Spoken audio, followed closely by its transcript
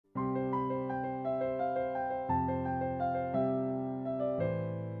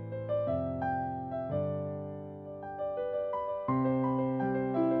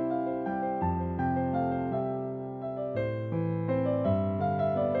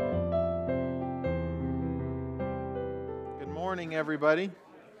morning, everybody.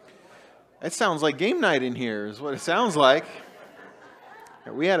 It sounds like game night in here, is what it sounds like.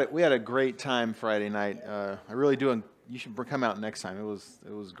 We had a great time Friday night. I really do, and you should come out next time. It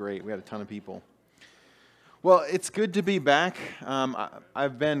was great. We had a ton of people. Well, it's good to be back.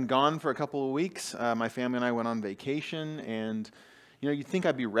 I've been gone for a couple of weeks. My family and I went on vacation, and you'd think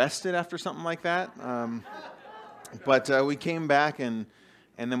I'd be rested after something like that. But we came back, and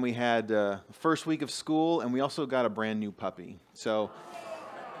then we had the first week of school, and we also got a brand new puppy. So,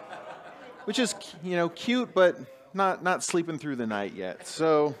 which is cute, but not sleeping through the night yet.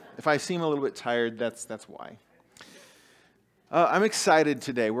 So if I seem a little bit tired, that's why. I'm excited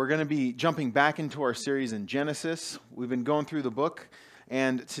today. We're going to be jumping back into our series in Genesis. We've been going through the book,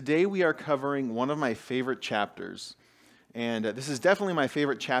 and today we are covering one of my favorite chapters. And this is definitely my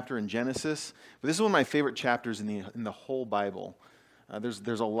favorite chapter in Genesis, but this is one of my favorite chapters in the whole Bible.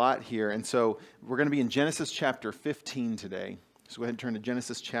 There's a lot here, and so we're going to be in Genesis chapter 15 today. So go ahead and turn to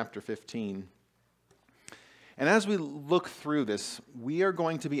Genesis chapter 15. And as we look through this, we are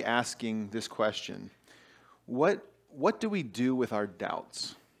going to be asking this question: What do we do with our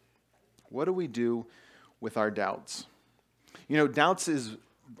doubts? What do we do with our doubts? Doubts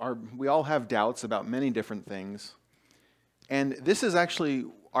we all have doubts about many different things. And this is actually,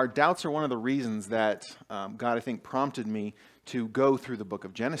 our doubts are one of the reasons that God, I think, prompted me to go through the book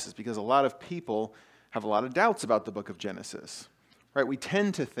of Genesis, because a lot of people have a lot of doubts about the book of Genesis. Right? We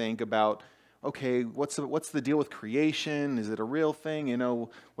tend to think about, okay, what's the deal with creation? Is it a real thing?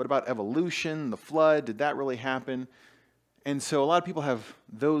 What about evolution, the flood? Did that really happen? And so a lot of people have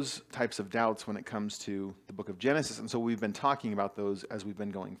those types of doubts when it comes to the book of Genesis. And so we've been talking about those as we've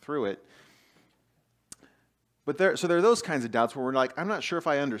been going through it. But there are those kinds of doubts where we're like, I'm not sure if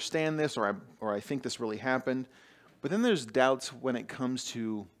I understand this, or I think this really happened. But then there's doubts when it comes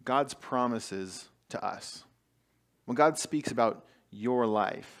to God's promises to us. When God speaks about your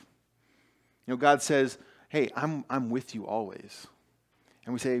life. God says, hey, I'm with you always.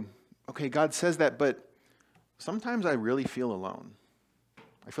 And we say, okay, God says that, but sometimes I really feel alone.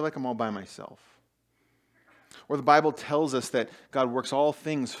 I feel like I'm all by myself. Or the Bible tells us that God works all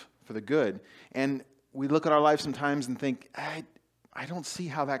things for the good. And we look at our lives sometimes and think, I don't see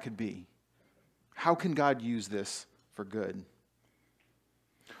how that could be. How can God use this for good?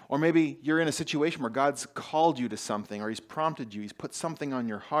 Or maybe you're in a situation where God's called you to something, or He's prompted you, He's put something on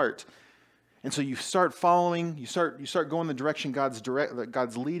your heart. And so you start following, you start going the direction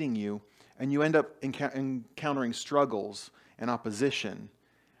God's leading you, and you end up encountering struggles and opposition.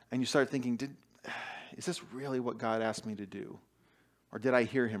 And you start thinking, is this really what God asked me to do? Or did I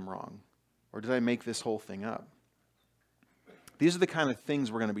hear Him wrong? Or did I make this whole thing up? These are the kind of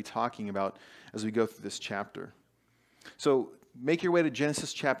things we're going to be talking about as we go through this chapter. So make your way to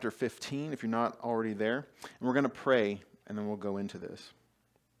Genesis chapter 15 if you're not already there. And we're going to pray, and then we'll go into this.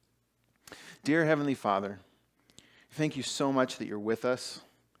 Dear Heavenly Father, thank you so much that you're with us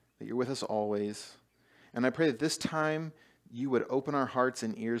always. And I pray that this time you would open our hearts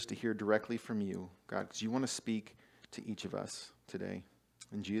and ears to hear directly from you, God, because you want to speak to each of us today.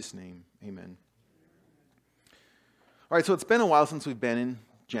 In Jesus' name, amen. All right, so it's been a while since we've been in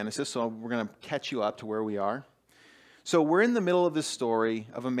Genesis, so we're going to catch you up to where we are. So we're in the middle of this story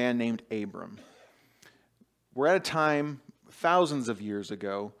of a man named Abram. We're at a time thousands of years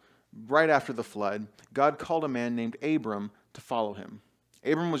ago, right after the flood. God called a man named Abram to follow him.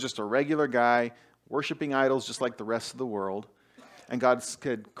 Abram was just a regular guy, worshiping idols just like the rest of the world. And God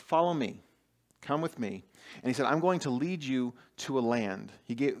said, follow me, come with me. And He said, I'm going to lead you to a land.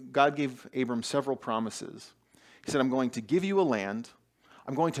 God gave Abram several promises. He said, I'm going to give you a land.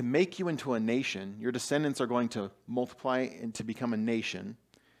 I'm going to make you into a nation. Your descendants are going to multiply and to become a nation.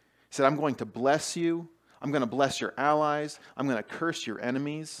 He said, I'm going to bless you. I'm going to bless your allies. I'm going to curse your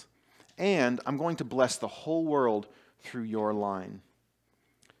enemies. And I'm going to bless the whole world through your line.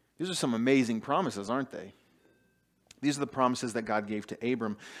 These are some amazing promises, aren't they? These are the promises that God gave to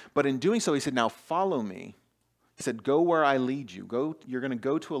Abram. But in doing so, He said, now follow me. He said, go where I lead you. You're going to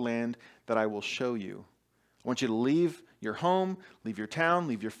go to a land that I will show you. I want you to leave your home, leave your town,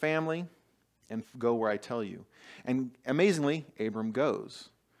 leave your family, and go where I tell you. And amazingly, Abram goes.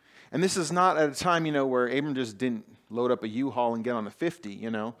 And this is not at a time, where Abram just didn't load up a U-Haul and get on the 50,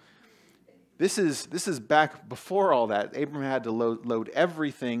 This is back before all that. Abram had to load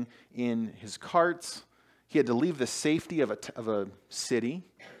everything in his carts. He had to leave the safety of a city.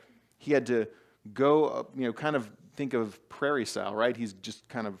 He had to go, kind of think of prairie style, right? He's just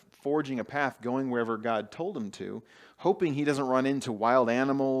kind of forging a path, going wherever God told him to, hoping he doesn't run into wild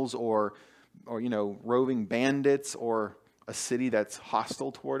animals or roving bandits or a city that's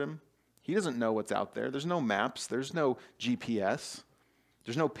hostile toward him. He doesn't know what's out there. There's no maps. There's no GPS.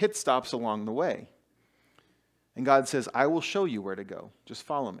 There's no pit stops along the way. And God says, I will show you where to go. Just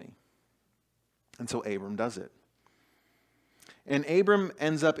follow me. And so Abram does it. And Abram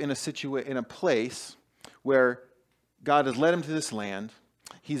ends up in a place where God has led him to this land.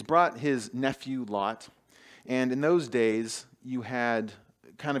 He's brought his nephew Lot. And in those days, you had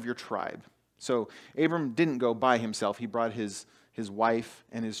kind of your tribe. So Abram didn't go by himself. He brought his wife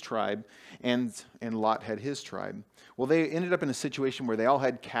and his tribe, and Lot had his tribe. Well, they ended up in a situation where they all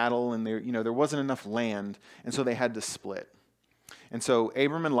had cattle, and there wasn't enough land, and so they had to split. And so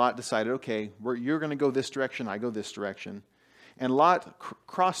Abram and Lot decided, okay, you're going to go this direction, I go this direction. And Lot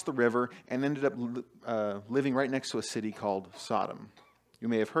crossed the river and ended up living right next to a city called Sodom. You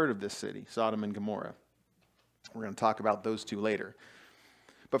may have heard of this city, Sodom and Gomorrah. We're going to talk about those two later.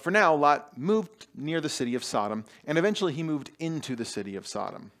 But for now, Lot moved near the city of Sodom, and eventually he moved into the city of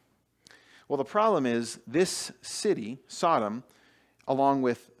Sodom. Well, the problem is this city, Sodom, along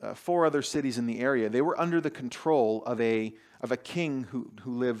with 4 other cities in the area, they were under the control of a king who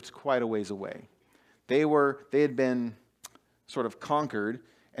lived quite a ways away. They had been sort of conquered,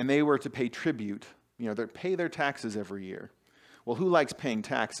 and they were to pay tribute. They pay their taxes every year. Well, who likes paying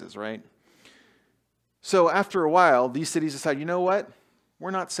taxes, right? So after a while, these cities decide, you know what? We're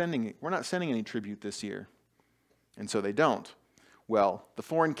not sending any tribute this year. And so they don't. Well, the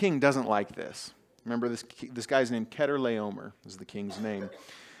foreign king doesn't like this. Remember, this guy's named Chedorlaomer is the king's name.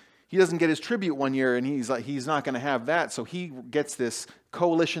 He doesn't get his tribute one year, and he's not going to have that. So he gets this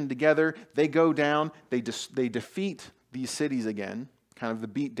coalition together. They go down. They defeat these cities again, kind of the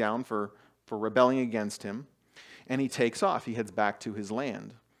beat down for rebelling against him. And he takes off. He heads back to his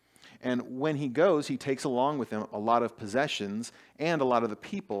land. And when he goes, he takes along with him a lot of possessions and a lot of the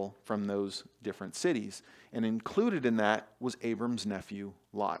people from those different cities. And included in that was Abram's nephew,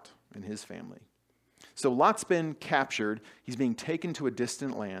 Lot, and his family. So Lot's been captured. He's being taken to a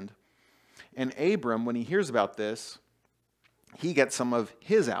distant land. And Abram, when he hears about this, he gets some of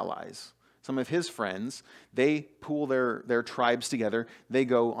his allies, some of his friends. They pool their tribes together. They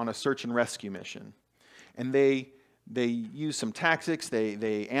go on a search and rescue mission. And they use some tactics.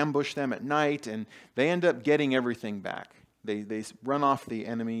 They ambush them at night, and they end up getting everything back. They run off the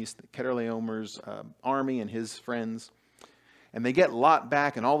enemies, Chedorlaomer's army and his friends, and they get Lot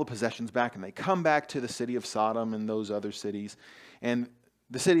back and all the possessions back, and they come back to the city of Sodom and those other cities. And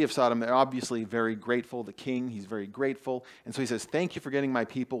the city of Sodom, they're obviously very grateful. The king, he's very grateful. And so he says, thank you for getting my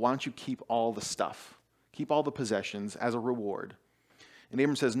people. Why don't you keep all the stuff? Keep all the possessions as a reward. And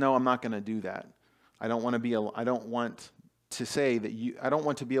Abram says, no, I'm not going to do that. I don't want anyone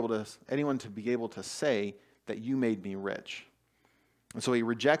to be able to say that you made me rich. And so he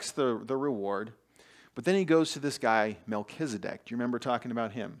rejects the reward, but then he goes to this guy, Melchizedek. Do you remember talking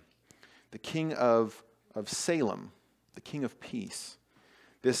about him? The king of Salem, the king of peace.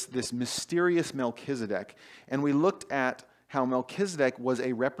 This mysterious Melchizedek. And we looked at how Melchizedek was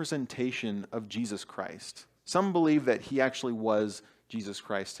a representation of Jesus Christ. Some believe that he actually was Jesus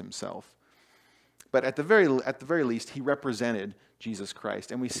Christ himself. But at the very least, he represented Jesus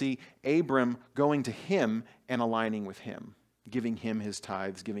Christ. And we see Abram going to him and aligning with him, giving him his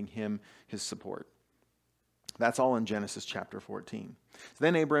tithes, giving him his support. That's all in Genesis chapter 14. So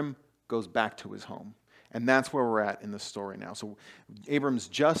then Abram goes back to his home. And that's where we're at in the story now. So Abram's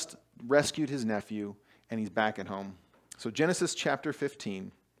just rescued his nephew, and he's back at home. So Genesis chapter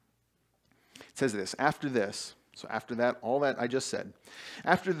 15, it says this, after that, all that I just said.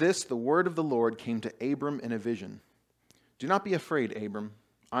 After this, the word of the Lord came to Abram in a vision. Do not be afraid, Abram.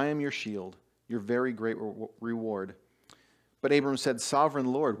 I am your shield, your very great reward. But Abram said,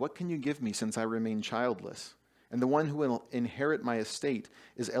 Sovereign Lord, what can you give me since I remain childless? And the one who will inherit my estate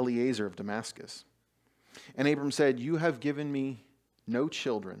is Eliezer of Damascus. And Abram said, You have given me no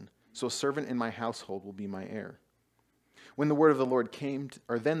children, so a servant in my household will be my heir. Then the word of the Lord came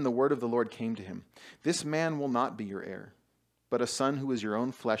to him. This man will not be your heir, but a son who is your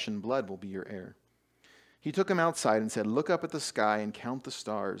own flesh and blood will be your heir. He took him outside and said, Look up at the sky and count the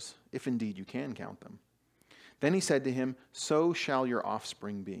stars, if indeed you can count them. Then he said to him, So shall your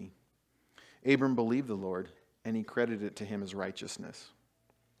offspring be. Abram believed the Lord, and he credited it to him as righteousness.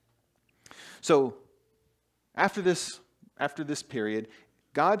 So after this period,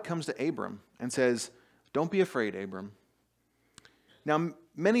 God comes to Abram and says, Don't be afraid, Abram. Now,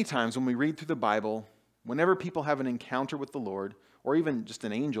 many times when we read through the Bible, whenever people have an encounter with the Lord, or even just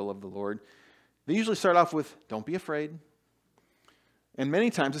an angel of the Lord, they usually start off with, Don't be afraid. And many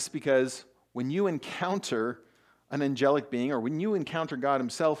times it's because when you encounter an angelic being, or when you encounter God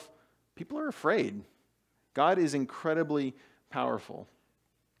himself, people are afraid. God is incredibly powerful.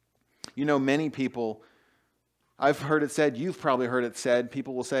 You know, many people, I've heard it said, you've probably heard it said,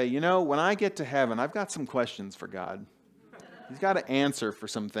 people will say, when I get to heaven, I've got some questions for God. He's got to answer for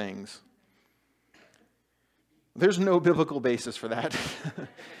some things. There's no biblical basis for that.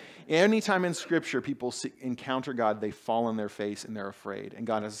 Anytime in Scripture people encounter God, they fall on their face and they're afraid. And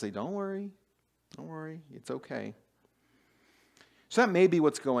God has to say, don't worry, it's okay. So that may be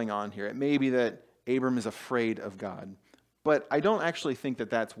what's going on here. It may be that Abram is afraid of God. But I don't actually think that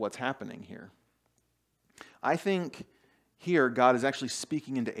that's what's happening here. I think here God is actually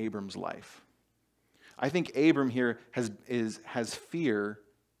speaking into Abram's life. I think Abram here has fear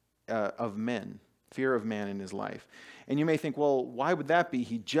of men, fear of man in his life. And you may think, well, why would that be?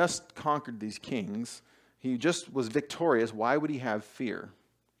 He just conquered these kings. He just was victorious. Why would he have fear?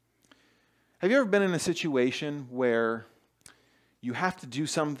 Have you ever been in a situation where you have to do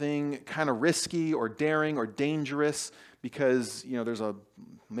something kind of risky or daring or dangerous because, there's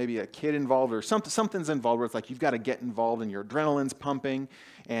maybe a kid involved or something's involved where it's like you've got to get involved and your adrenaline's pumping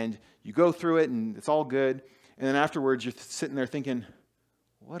and you go through it and it's all good. And then afterwards you're sitting there thinking,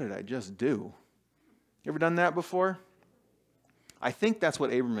 what did I just do? You ever done that before? I think that's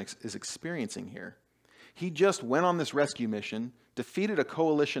what Abram is experiencing here. He just went on this rescue mission, defeated a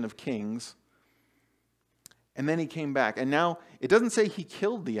coalition of kings, and then he came back. And now, it doesn't say he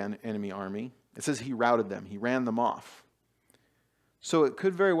killed the enemy army. It says he routed them. He ran them off. So it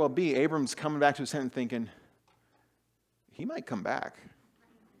could very well be Abram's coming back to his tent and thinking, he might come back.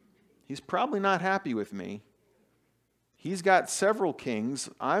 He's probably not happy with me. He's got several kings.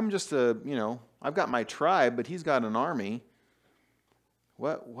 I'm just I've got my tribe, but he's got an army.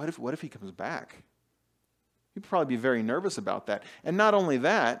 What if he comes back? He'd probably be very nervous about that. And not only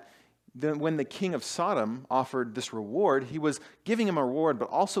that, then when the king of Sodom offered this reward, he was giving him a reward, but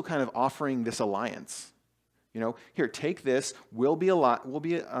also kind of offering this alliance. Here, take this. We'll be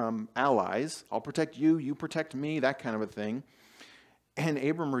allies. I'll protect you. You protect me. That kind of a thing. And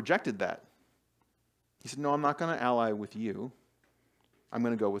Abram rejected that. He said, no, I'm not going to ally with you. I'm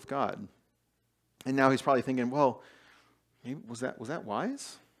going to go with God. And now he's probably thinking, well, maybe, was that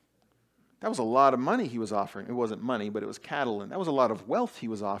wise? That was a lot of money he was offering. It wasn't money, but it was cattle, and that was a lot of wealth he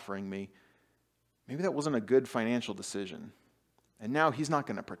was offering me. Maybe that wasn't a good financial decision. And now he's not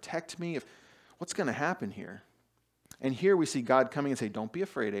going to protect me. What's going to happen here? And here we see God coming and say, don't be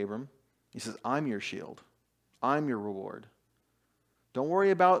afraid, Abram. He says, I'm your shield. I'm your reward. Don't worry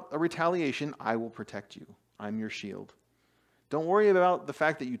about a retaliation. I will protect you. I'm your shield. Don't worry about the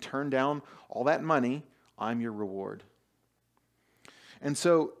fact that you turned down all that money. I'm your reward. And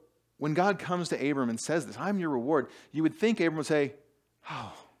so when God comes to Abram and says this, I'm your reward, you would think Abram would say,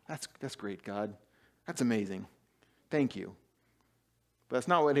 oh, that's great, God. That's amazing. Thank you. But that's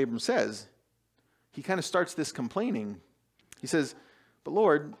not what Abram says. He kind of starts this complaining. He says, but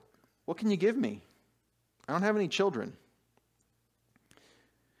Lord, what can you give me? I don't have any children.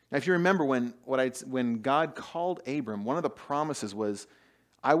 Now, if you remember when God called Abram, one of the promises was,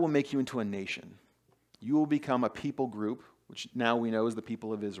 I will make you into a nation. You will become a people group, which now we know is the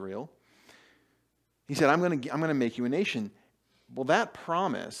people of Israel. He said, I'm going to make you a nation. Well, that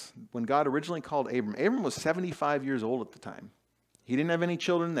promise, when God originally called Abram was 75 years old at the time. He didn't have any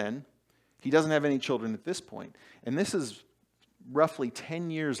children then. He doesn't have any children at this point. And this is roughly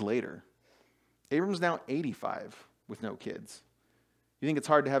 10 years later. Abram's now 85 with no kids. You think it's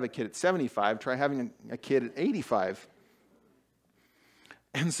hard to have a kid at 75? Try having a kid at 85.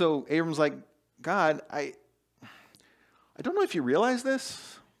 And so Abram's like, God, I don't know if you realize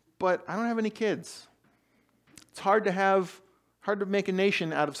this, but I don't have any kids. It's hard to make a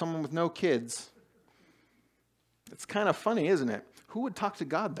nation out of someone with no kids. It's kind of funny, isn't it? Who would talk to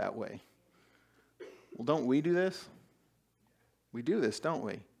God that way? Well, don't we do this? We do this, don't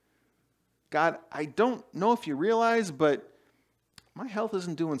we? God, I don't know if you realize, but my health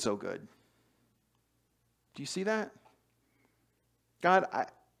isn't doing so good. Do you see that? God,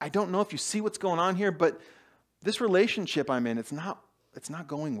 I don't know if you see what's going on here, but this relationship I'm in, it's not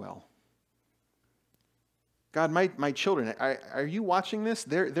going well. God, my children, are you watching this?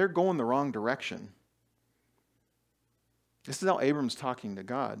 They're going the wrong direction. This is how Abram's talking to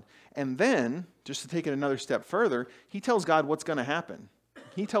God. And then, just to take it another step further, he tells God what's going to happen.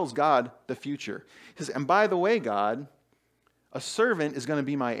 He tells God the future. He says, and by the way, God, a servant is going to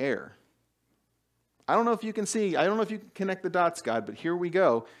be my heir. I don't know if you can connect the dots, God, but here we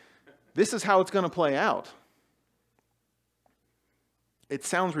go. This is how it's going to play out. It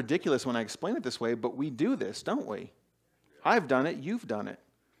sounds ridiculous when I explain it this way, but we do this, don't we? I've done it, you've done it.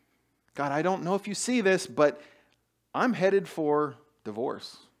 God, I don't know if you see this, but I'm headed for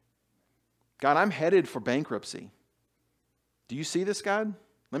divorce. God, I'm headed for bankruptcy. Do you see this, God?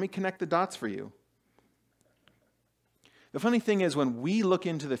 Let me connect the dots for you. The funny thing is, when we look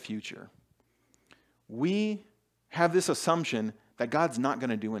into the future, we have this assumption that God's not going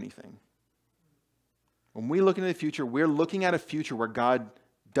to do anything. When we look into the future, we're looking at a future where God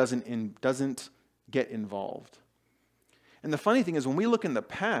doesn't get involved. And the funny thing is, when we look in the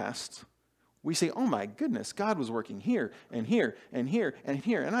past, we say, oh my goodness, God was working here and here and here and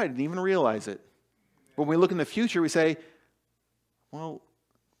here, and I didn't even realize it. But when we look in the future, we say, well,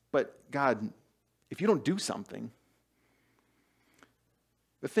 but God, if you don't do something.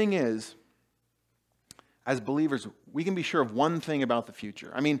 The thing is, as believers, we can be sure of one thing about the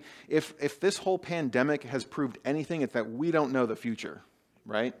future. I mean, if this whole pandemic has proved anything, it's that we don't know the future,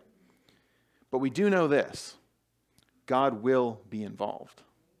 right? But we do know this: God will be involved.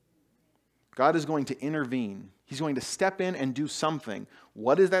 God is going to intervene. He's going to step in and do something.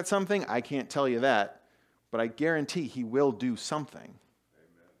 What is that something? I can't tell you that, but I guarantee he will do something.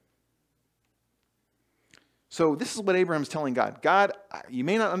 Amen. So this is what Abraham's telling God. God, you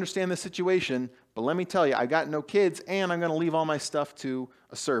may not understand this situation, but let me tell you, I got no kids, and I'm going to leave all my stuff to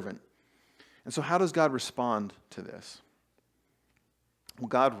a servant. And so how does God respond to this? Well,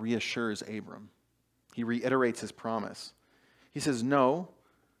 God reassures Abram. He reiterates his promise. He says, no,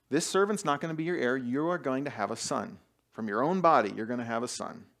 this servant's not going to be your heir. You are going to have a son. From your own body, you're going to have a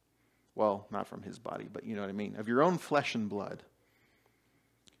son. Well, not from his body, but you know what I mean. Of your own flesh and blood.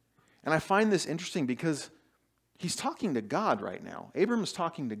 And I find this interesting because he's talking to God right now. Abram is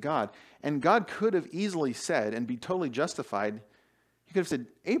talking to God. And God could have easily said, and be totally justified, he could have said,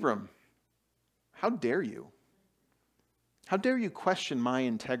 Abram, how dare you? How dare you question my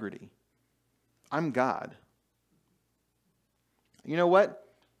integrity? I'm God. You know what?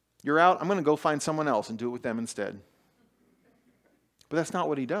 You're out. I'm going to go find someone else and do it with them instead. But that's not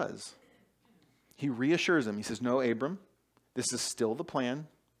what he does. He reassures him. He says, no, Abram, this is still the plan.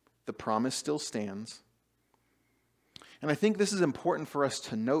 The promise still stands. And I think this is important for us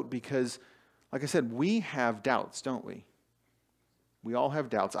to note because, like I said, we have doubts, don't we? We all have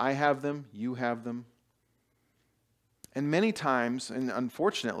doubts. I have them. You have them. And many times, and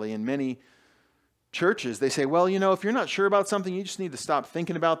unfortunately in many churches, they say, well, you know, if you're not sure about something, you just need to stop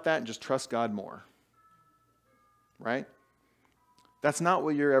thinking about that and just trust God more. Right? That's not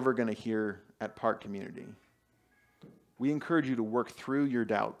what you're ever going to hear at Park Community. We encourage you to work through your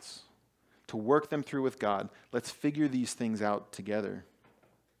doubts, to work them through with God. Let's figure these things out together.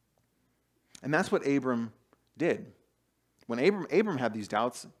 And that's what Abram did. When Abram had these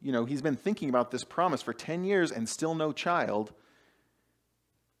doubts, you know, he's been thinking about this promise for 10 years and still no child.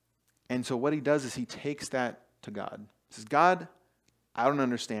 And so what he does is he takes that to God. He says, God, I don't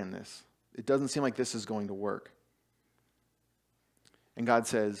understand this. It doesn't seem like this is going to work. And God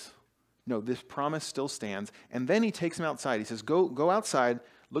says, no, this promise still stands. And then he takes him outside. He says, go outside,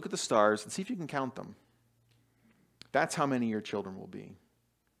 look at the stars, and see if you can count them. That's how many your children will be.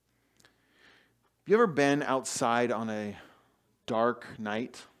 Have you ever been outside on a dark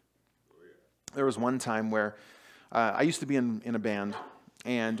night? There was one time where I used to be in a band,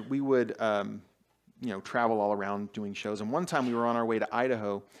 and we would travel all around doing shows. And one time we were on our way to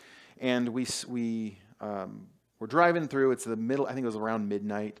Idaho, and we were driving through. It's the middle, I think it was around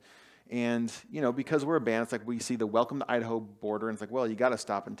midnight. And, you know, because we're a band, it's like we see the Welcome to Idaho border, and it's like, well, you got to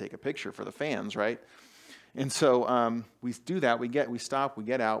stop and take a picture for the fans, right? And so we do that. We stop, we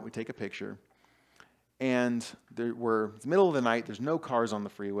get out, we take a picture. And it's the middle of the night. There's no cars on the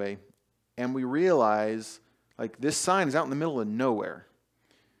freeway. And we realize, like, this sign is out in the middle of nowhere.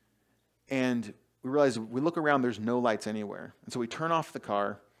 And we realize, we look around, there's no lights anywhere. And so we turn off the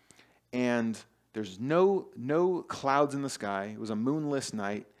car, and there's no clouds in the sky. It was a moonless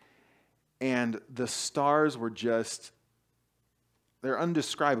night. And the stars were they're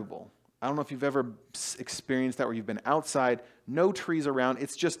undescribable. I don't know if you've ever experienced that where you've been outside, no trees around.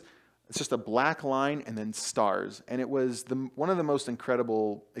 It's just a black line and then stars. And it was one of the most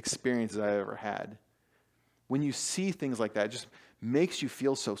incredible experiences I ever had. When you see things like that, it just makes you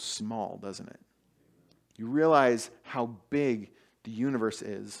feel so small, doesn't it? You realize how big the universe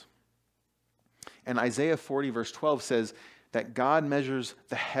is. And Isaiah 40 verse 12 says that God measures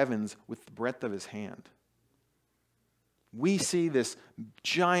the heavens with the breadth of his hand. We see this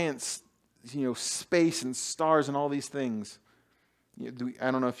giant, space and stars and all these things.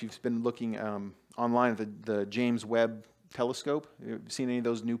 I don't know if you've been looking online at the James Webb telescope. Have you seen any of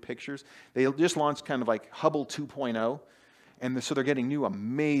those new pictures? They just launched kind of like Hubble 2.0. And so they're getting new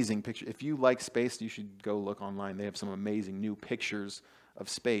amazing pictures. If you like space, you should go look online. They have some amazing new pictures of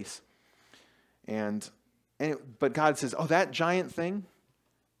space. But God says, oh, that giant thing?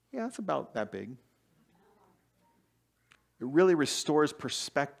 Yeah, it's about that big. It really restores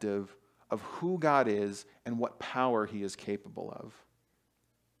perspective of who God is and what power he is capable of.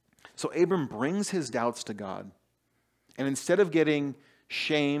 So Abram brings his doubts to God. And instead of getting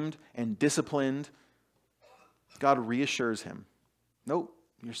shamed and disciplined, God reassures him. Nope,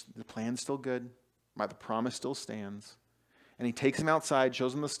 the plan's still good. The promise still stands. And he takes him outside,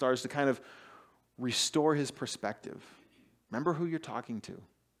 shows him the stars to kind of restore his perspective. Remember who you're talking to.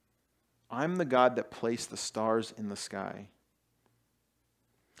 I'm the God that placed the stars in the sky.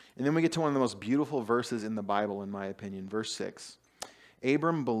 And then we get to one of the most beautiful verses in the Bible, in my opinion, verse 6.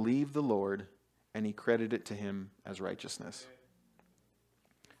 Abram believed the Lord, and he credited it to him as righteousness.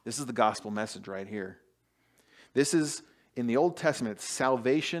 This is the gospel message right here. This is, in the Old Testament, it's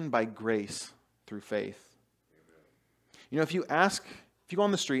salvation by grace through faith. You know, if you go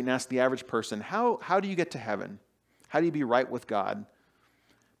on the street and ask the average person, how do you get to heaven? How do you be right with God?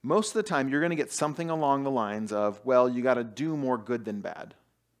 Most of the time, you're going to get something along the lines of, well, you got to do more good than bad.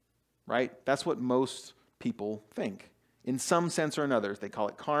 Right? That's what most people think. In some sense or another. They call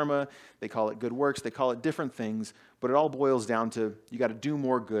it karma, they call it good works, they call it different things, but it all boils down to you got to do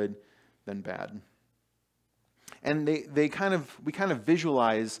more good than bad. And we kind of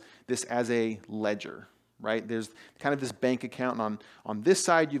visualize this as a ledger, right? There's kind of this bank account, and on this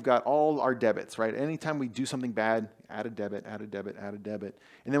side you've got all our debits, right? Anytime we do something bad, add a debit, add a debit, add a debit.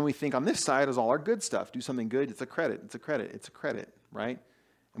 And then we think on this side is all our good stuff. Do something good, it's a credit, it's a credit, it's a credit, right?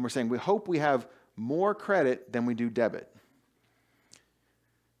 And we're saying we hope we have more credit than we do debit.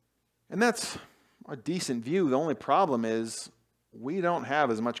 And that's a decent view. The only problem is we don't have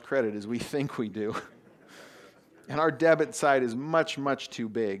as much credit as we think we do. And our debit side is much, much too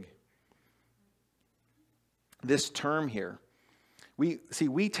big. This term here, we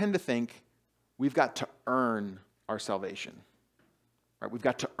tend to think we've got to earn our salvation. Right? We've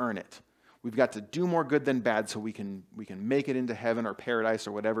got to earn it. We've got to do more good than bad so we can make it into heaven or paradise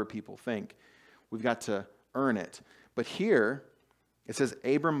or whatever people think. We've got to earn it. But here, it says,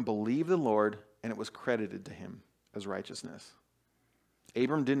 Abram believed the Lord, and it was credited to him as righteousness.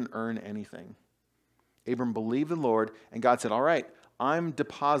 Abram didn't earn anything. Abram believed the Lord, and God said, all right, I'm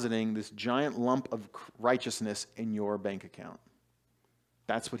depositing this giant lump of righteousness in your bank account.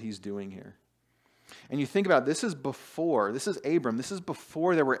 That's what he's doing here. And you think about it, this is Abram, this is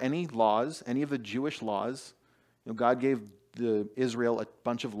before there were any laws, any of the Jewish laws. You know, God gave Israel a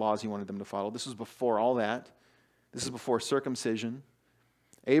bunch of laws he wanted them to follow. This was before all that. This is before circumcision.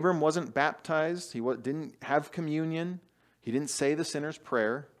 Abram wasn't baptized. He didn't have communion. He didn't say the sinner's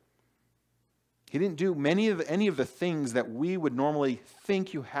prayer. He didn't do any of the things that we would normally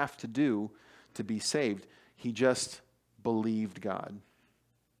think you have to do to be saved. He just believed God.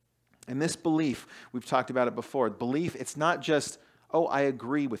 And this belief, we've talked about it before. Belief, it's not just, oh, I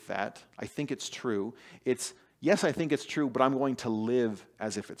agree with that. I think it's true. It's, yes, I think it's true, but I'm going to live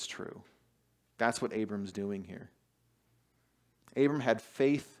as if it's true. That's what Abram's doing here. Abram had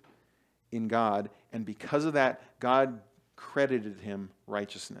faith in God, and because of that, God credited him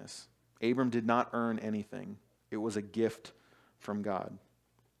righteousness. Abram did not earn anything. It was a gift from God.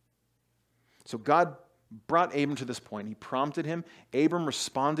 So God brought Abram to this point. He prompted him. Abram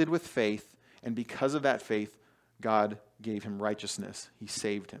responded with faith, and because of that faith, God gave him righteousness. He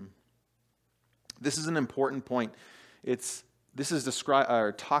saved him. This is an important point. This is described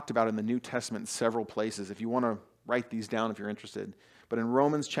or talked about in the New Testament in several places. If you want to write these down if you're interested. But in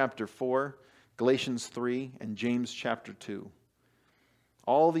Romans chapter 4, Galatians 3, and James chapter 2,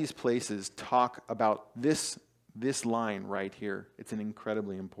 all these places talk about this line right here. It's an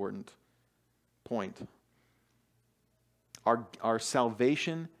incredibly important point. Our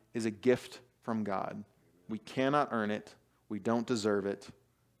salvation is a gift from God. We cannot earn it. We don't deserve it.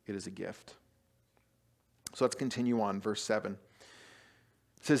 It is a gift. So let's continue on. Verse 7.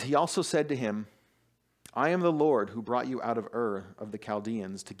 It says, he also said to him, I am the Lord who brought you out of Ur of the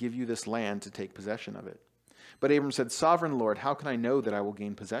Chaldeans to give you this land to take possession of it. But Abram said, Sovereign Lord, how can I know that I will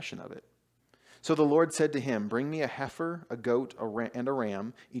gain possession of it? So the Lord said to him, Bring me a heifer, a goat, and a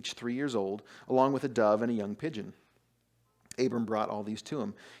ram, each 3 years old, along with a dove and a young pigeon. Abram brought all these to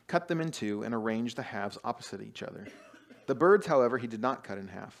him, cut them in two, and arranged the halves opposite each other. The birds, however, he did not cut in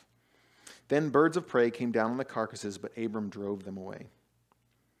half. Then birds of prey came down on the carcasses, but Abram drove them away.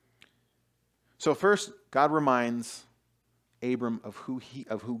 So first, God reminds Abram of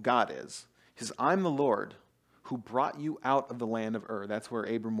who God is. He says, I'm the Lord who brought you out of the land of Ur. That's where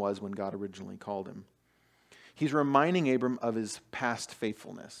Abram was when God originally called him. He's reminding Abram of his past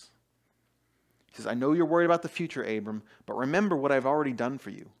faithfulness. He says, I know you're worried about the future, Abram, but remember what I've already done for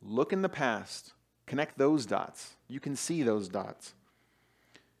you. Look in the past. Connect those dots. You can see those dots.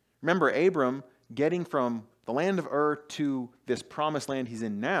 Remember, Abram getting from the land of Ur to this promised land he's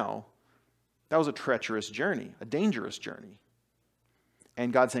in now, that was a treacherous journey, a dangerous journey.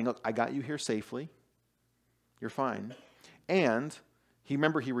 And God's saying, look, I got you here safely. You're fine. And he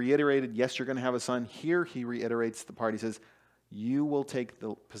reiterated, yes, you're going to have a son. Here he reiterates the part. He says, you will take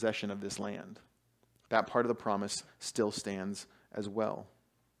the possession of this land. That part of the promise still stands as well.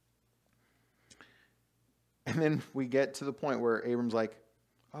 And then we get to the point where Abram's like,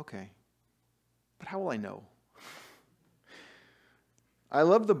 okay, but how will I know? I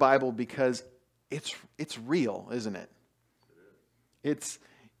love the Bible because it's real, isn't it? It's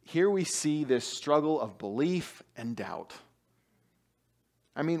here we see this struggle of belief and doubt.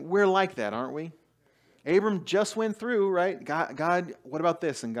 I mean, we're like that, aren't we? Abram just went through, right? God, what about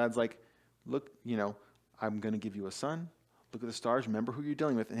this? And God's like, look, I'm going to give you a son. Look at the stars. Remember who you're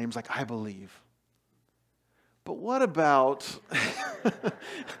dealing with. And Abram's like, I believe. But what about,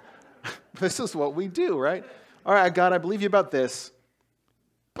 this is what we do, right? All right, God, I believe you about this.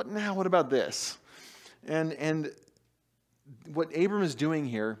 But now what about this? And what Abram is doing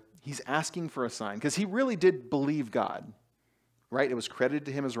here, he's asking for a sign. Because he really did believe God, right? It was credited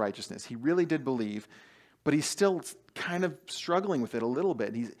to him as righteousness. He really did believe. But he's still kind of struggling with it a little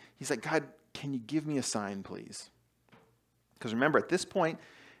bit. He's like, God, can you give me a sign, please? Because remember, at this point,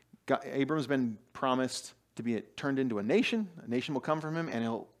 Abram's been promised to be turned into a nation. A nation will come from him, and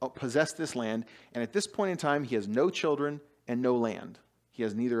he'll possess this land. And at this point in time, he has no children and no land. He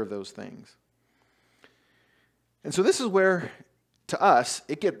has neither of those things. And so this is where, to us,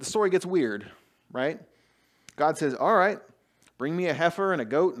 the story gets weird, right? God says, all right, bring me a heifer and a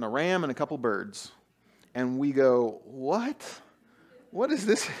goat and a ram and a couple birds. And we go, what? What does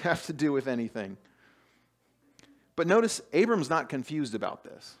this have to do with anything? But notice, Abram's not confused about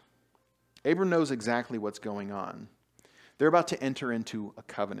this. Abram knows exactly what's going on. They're about to enter into a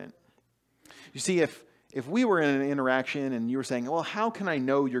covenant. You see, if we were in an interaction and you were saying, well, how can I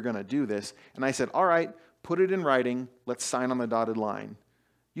know you're going to do this? And I said, all right, put it in writing. Let's sign on the dotted line.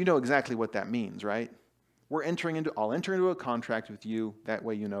 You know exactly what that means, right? I'll enter into a contract with you. That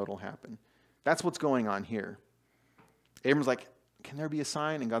way you know it'll happen. That's what's going on here. Abram's like, can there be a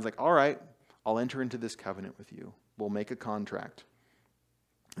sign? And God's like, all right, I'll enter into this covenant with you. We'll make a contract.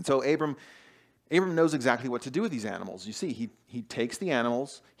 And so Abram knows exactly what to do with these animals. You see, he takes the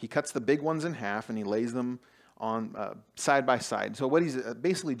animals, he cuts the big ones in half, and he lays them on side by side. So what he's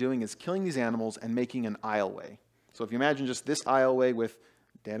basically doing is killing these animals and making an aisleway. So if you imagine just this aisleway with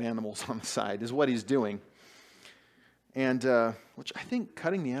dead animals on the side is what he's doing. And which I think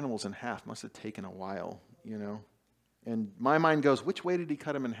cutting the animals in half must have taken a while, And my mind goes, which way did he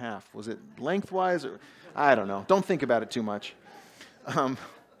cut them in half? Was it lengthwise? Or I don't know. Don't think about it too much.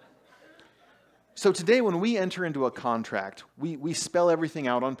 So today when we enter into a contract, we spell everything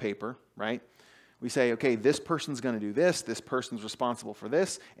out on paper, right? We say, okay, this person's going to do this person's responsible for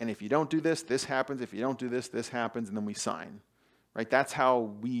this, and if you don't do this, this happens. If you don't do this, this happens, and then we sign, right? That's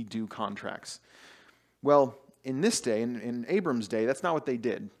how we do contracts. Well, in this day, in Abram's day, that's not what they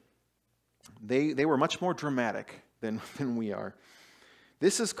did. They were much more dramatic than we are.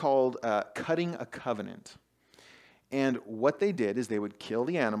 This is called cutting a covenant. And what they did is they would kill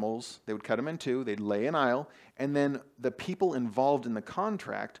the animals, they would cut them in two, they'd lay an aisle, and then the people involved in the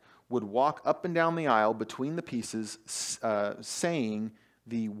contract would walk up and down the aisle between the pieces saying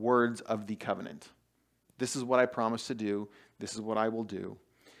the words of the covenant. This is what I promise to do. This is what I will do.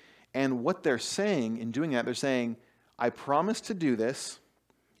 And what they're saying in doing that, they're saying, I promise to do this,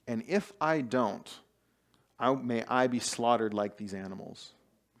 and if I don't, may I be slaughtered like these animals.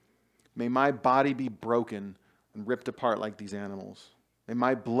 May my body be broken and ripped apart like these animals. May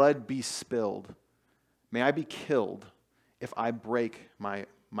my blood be spilled. May I be killed if I break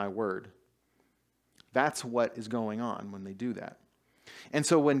my word. That's what is going on when they do that. And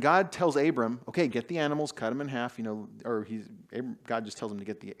so when God tells Abram, okay, get the animals, cut them in half, God just tells him to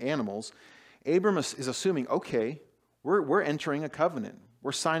get the animals, Abram is assuming, okay, we're entering a covenant.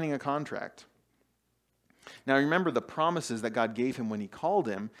 We're signing a contract. Now remember the promises that God gave him when he called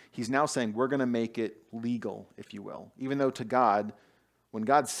him, he's now saying we're going to make it legal, if you will. Even though to God, when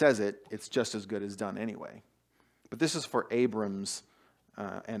God says it, it's just as good as done anyway. But this is for Abram's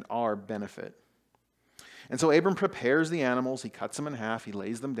and our benefit. And so Abram prepares the animals, he cuts them in half, he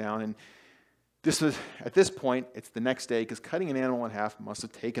lays them down, and at this point, it's the next day, because cutting an animal in half must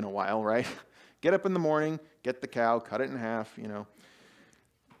have taken a while, right? Get up in the morning, get the cow, cut it in half,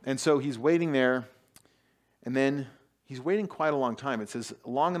 And so he's waiting there, and then he's waiting quite a long time. It says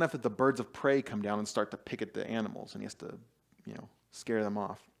long enough that the birds of prey come down and start to pick at the animals, and he has to, scare them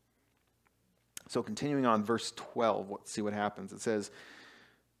off. So continuing on, verse 12, let's see what happens. It says,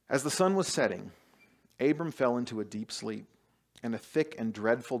 as the sun was setting, Abram fell into a deep sleep, and a thick and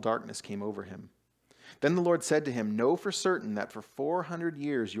dreadful darkness came over him. Then the Lord said to him, "Know for certain that for 400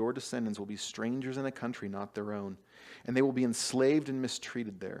 years your descendants will be strangers in a country not their own, and they will be enslaved and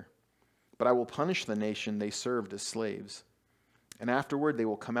mistreated there. But I will punish the nation they served as slaves, and afterward they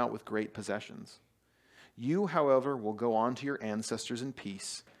will come out with great possessions. You, however, will go on to your ancestors in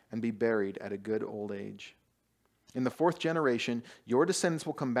peace and be buried at a good old age. In the 4th generation, your descendants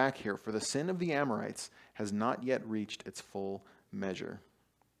will come back here, for the sin of the Amorites has not yet reached its full measure."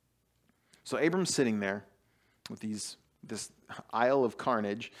 So Abram's sitting there with this isle of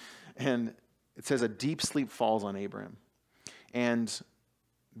carnage, and it says a deep sleep falls on Abram. And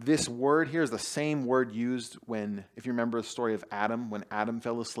this word here is the same word used when, if you remember the story of Adam, when Adam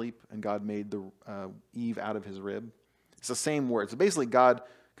fell asleep and God made the Eve out of his rib. It's the same word. So basically God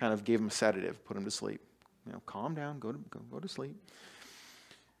kind of gave him a sedative, put him to sleep. Calm down, go to sleep.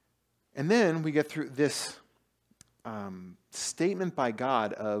 And then we get through this statement by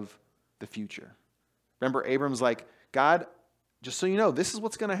God of the future. Remember, Abram's like, "God, just so you know, this is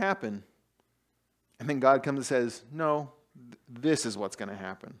what's going to happen." And then God comes and says, "No, this is what's going to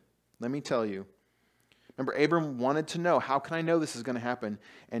happen. Let me tell you." Remember, Abram wanted to know, how can I know this is going to happen?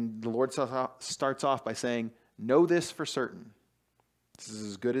 And the Lord starts off by saying, "Know this for certain. This is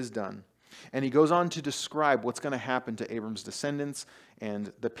as good as done." And he goes on to describe what's going to happen to Abram's descendants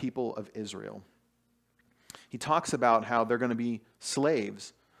and the people of Israel. He talks about how they're going to be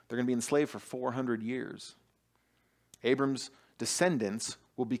slaves. They're going to be enslaved for 400 years. Abram's descendants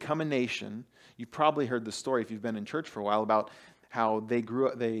will become a nation. You've probably heard the story if you've been in church for a while about how they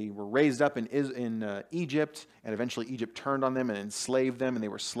were raised up in Egypt, and eventually Egypt turned on them and enslaved them, and they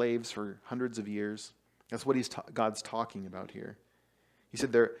were slaves for hundreds of years. That's what God's talking about here. He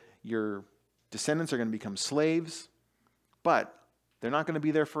said your descendants are going to become slaves, but they're not going to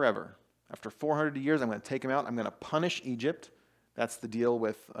be there forever. After 400 years, I'm going to take them out. I'm going to punish Egypt. That's the deal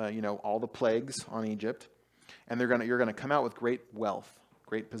with all the plagues on Egypt. And you're going to come out with great wealth,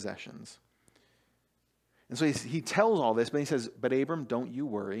 great possessions. And so he tells all this, but he says, "But Abram, don't you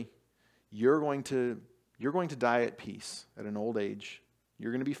worry. You're going to die at peace at an old age.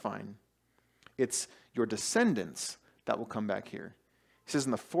 You're going to be fine. It's your descendants that will come back here." He says,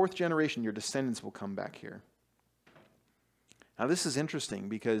 "In the 4th generation, your descendants will come back here." Now this is interesting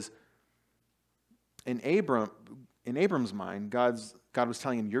because in Abram's mind, God was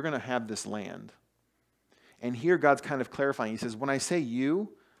telling him, "You're going to have this land." And here God's kind of clarifying. He says, "When I say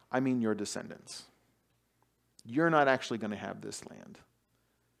you, I mean your descendants. You're not actually going to have this land.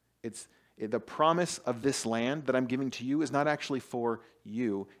 The promise of this land that I'm giving to you is not actually for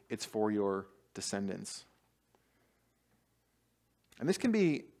you. It's for your descendants." And this can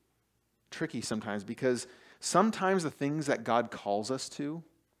be tricky sometimes because sometimes the things that God calls us to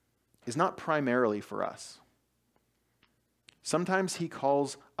is not primarily for us. Sometimes he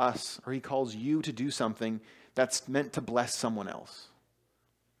calls us or he calls you to do something that's meant to bless someone else.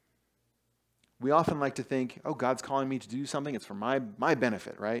 We often like to think, "Oh, God's calling me to do something. It's for my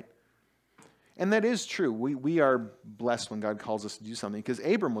benefit," right? And that is true. We are blessed when God calls us to do something because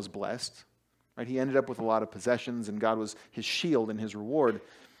Abram was blessed. Right? He ended up with a lot of possessions and God was his shield and his reward.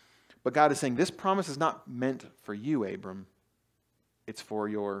 But God is saying, this promise is not meant for you, Abram. It's for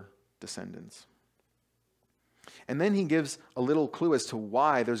your descendants. And then he gives a little clue as to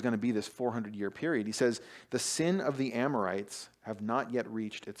why there's going to be this 400-year period. He says, "The sin of the Amorites have not yet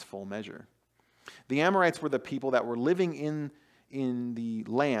reached its full measure." The Amorites were the people that were living in the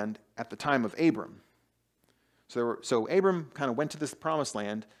land at the time of Abram. So Abram kind of went to this promised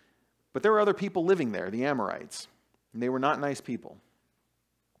land, but there were other people living there, the Amorites, and they were not nice people.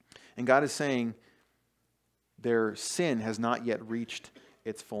 And God is saying their sin has not yet reached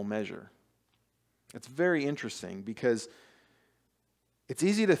its full measure. It's very interesting because it's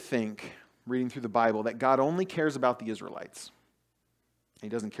easy to think, reading through the Bible, that God only cares about the Israelites. He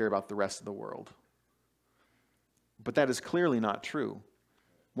doesn't care about the rest of the world. But that is clearly not true.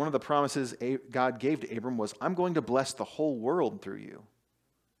 One of the promises God gave to Abram was, "I'm going to bless the whole world through you."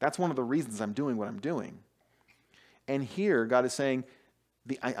 That's one of the reasons I'm doing what I'm doing. And here, God is saying,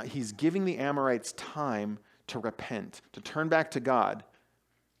 he's giving the Amorites time to repent, to turn back to God.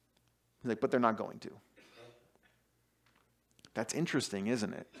 He's like, but they're not going to. That's interesting,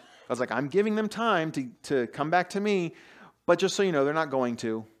 isn't it? I was like, I'm giving them time to come back to me, but just so you know, they're not going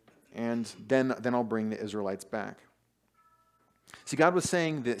to. And then I'll bring the Israelites back. See, God was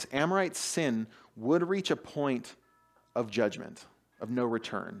saying this Amorite sin would reach a point of judgment, of no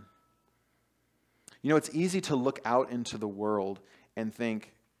return. You know, it's easy to look out into the world and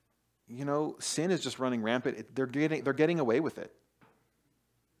think, you know, sin is just running rampant. They're getting away with it.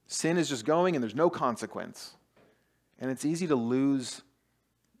 Sin is just going and there's no consequence. And it's easy to lose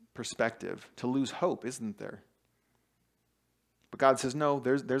perspective, to lose hope, isn't there? But God says, no,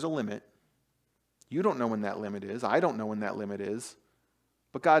 there's a limit. You don't know when that limit is. I don't know when that limit is.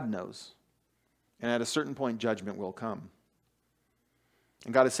 But God knows. And at a certain point, judgment will come.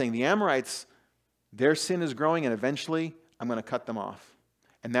 And God is saying, the Amorites, their sin is growing, and eventually I'm going to cut them off.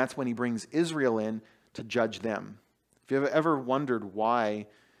 And that's when he brings Israel in to judge them. If you've ever wondered why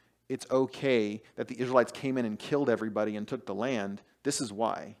it's okay that the Israelites came in and killed everybody and took the land, this is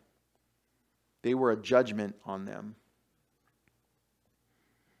why. They were a judgment on them.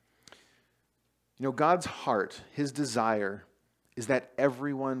 You know, God's heart, his desire, is that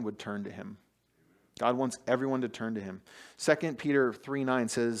everyone would turn to him. God wants everyone to turn to him. 2 Peter 3:9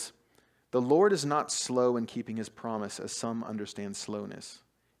 says, "The Lord is not slow in keeping his promise, as some understand slowness.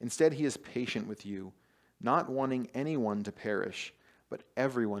 Instead, he is patient with you, not wanting anyone to perish, but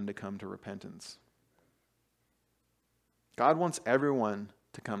everyone to come to repentance." God wants everyone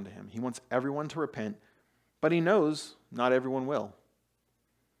to come to him. He wants everyone to repent, but he knows not everyone will.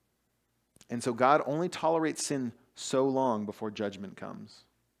 And so God only tolerates sin so long before judgment comes.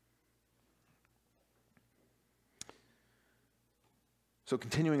 So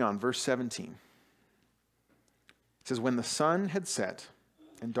continuing on, verse 17. It says, "When the sun had set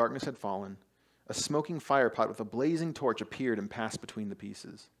and darkness had fallen, a smoking firepot with a blazing torch appeared and passed between the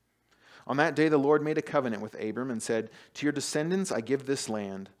pieces. On that day the Lord made a covenant with Abram and said, 'To your descendants I give this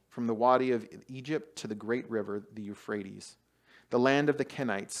land, from the Wadi of Egypt to the great river, the Euphrates, the land of the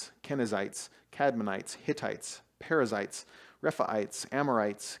Kenites, Kenizzites, Cadmonites, Hittites, Perizzites, Rephaites,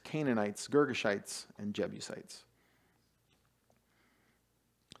 Amorites, Canaanites, Girgashites, and Jebusites.'"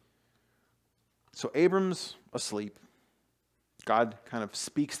 So Abram's asleep. God kind of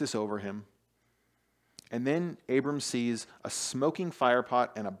speaks this over him. And then Abram sees a smoking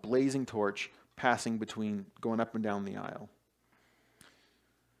firepot and a blazing torch passing between, going up and down the aisle.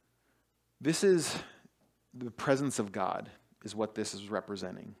 This is the presence of God, is what this is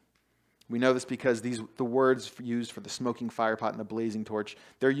representing. We know this because the words used for the smoking firepot and the blazing torch,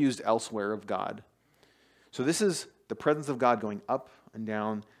 they're used elsewhere of God. So this is the presence of God going up and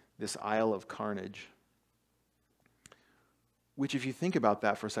down this aisle of carnage, which, if you think about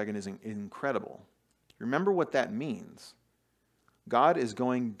that for a second, is incredible. Remember what that means. God is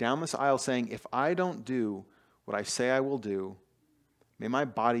going down this aisle saying, if I don't do what I say I will do, may my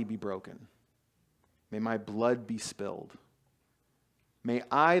body be broken. May my blood be spilled. May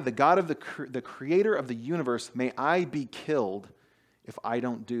I, the God of the creator of the universe, may I be killed if I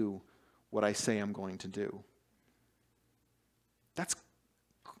don't do what I say I'm going to do. That's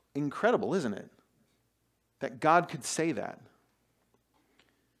incredible, isn't it? That God could say that.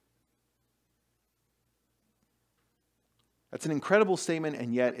 That's an incredible statement,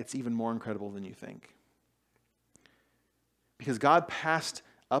 and yet it's even more incredible than you think. Because God passed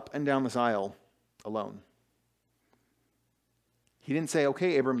up and down this aisle alone. He didn't say,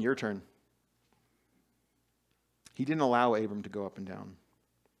 "Okay, Abram, your turn." He didn't allow Abram to go up and down.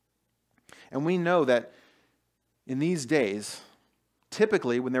 And we know that in these days,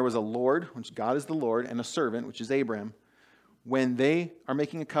 typically when there was a Lord, which God is the Lord, and a servant, which is Abram, when they are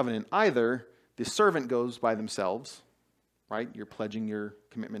making a covenant, either the servant goes by themselves, right? You're pledging your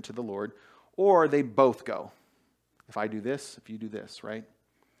commitment to the Lord, or they both go. If I do this, if you do this, right?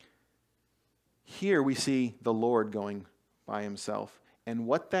 Here we see the Lord going by himself. And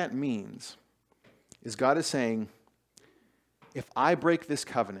what that means is God is saying, if I break this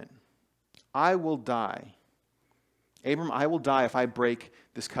covenant, I will die. Abram, I will die if I break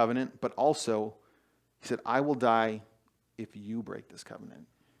this covenant, but also, he said, I will die if you break this covenant.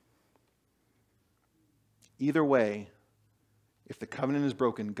 Either way, if the covenant is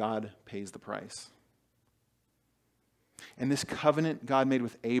broken, God pays the price. And this covenant God made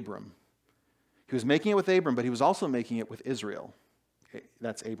with Abram, he was making it with Abram, but he was also making it with Israel.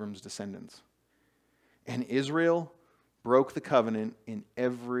 That's Abram's descendants. And Israel broke the covenant in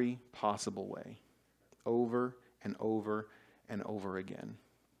every possible way, over and over and over again.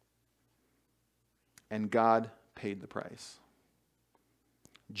 And God paid the price.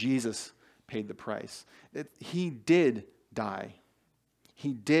 Jesus paid the price. He did die.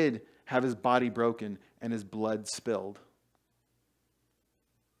 He did have his body broken and his blood spilled.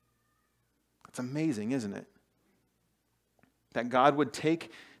 It's amazing, isn't it? That God would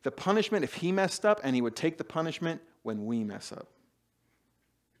take the punishment if he messed up, and he would take the punishment when we mess up.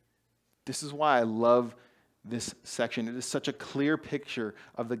 This is why I love this section. It is such a clear picture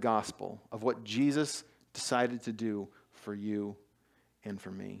of the gospel, of what Jesus decided to do for you and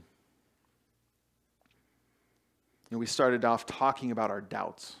for me. We started off talking about our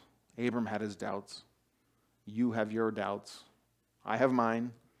doubts. Abram had his doubts. You have your doubts. I have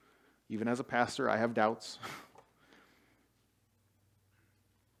mine. Even as a pastor, I have doubts.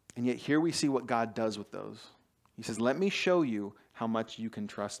 And yet here we see what God does with those. He says, let me show you how much you can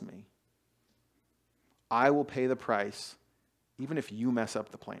trust me. I will pay the price, even if you mess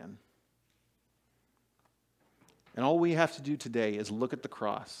up the plan. And all we have to do today is look at the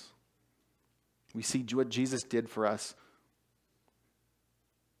cross. We see what Jesus did for us,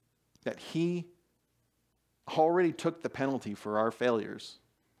 that he already took the penalty for our failures.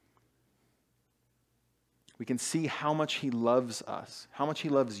 We can see how much he loves us, how much he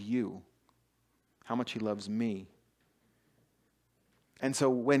loves you, how much he loves me. And so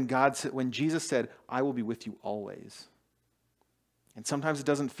when Jesus said, I will be with you always, and sometimes it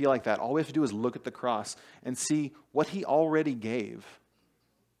doesn't feel like that. All we have to do is look at the cross and see what he already gave.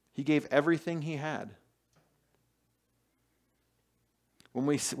 He gave everything he had.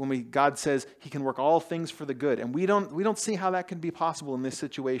 When God says he can work all things for the good, and we don't see how that can be possible in this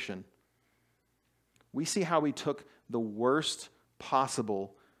situation. We see how he took the worst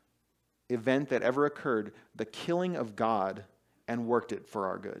possible event that ever occurred, the killing of God, and worked it for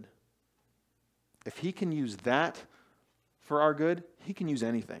our good. If he can use that for our good, he can use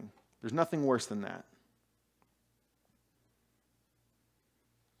anything. There's nothing worse than that.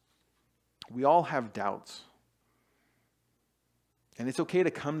 We all have doubts. And it's okay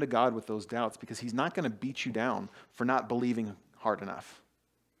to come to God with those doubts because he's not going to beat you down for not believing hard enough.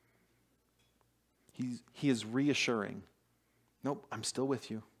 He is reassuring. Nope, I'm still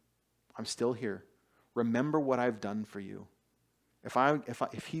with you. I'm still here. Remember what I've done for you.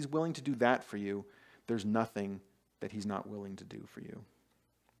 If he's willing to do that for you, there's nothing that he's not willing to do for you.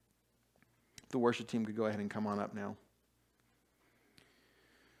 The worship team could go ahead and come on up now.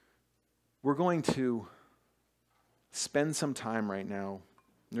 We're going to spend some time right now.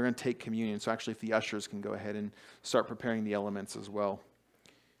 They're going to take communion. So actually, if the ushers can go ahead and start preparing the elements as well.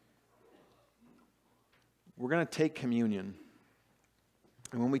 We're going to take communion.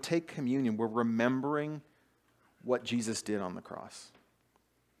 And when we take communion, we're remembering what Jesus did on the cross.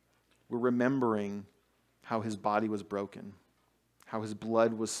 We're remembering how his body was broken, how his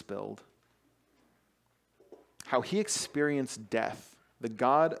blood was spilled, how he experienced death. The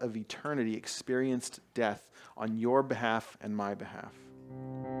God of eternity experienced death on your behalf and my behalf.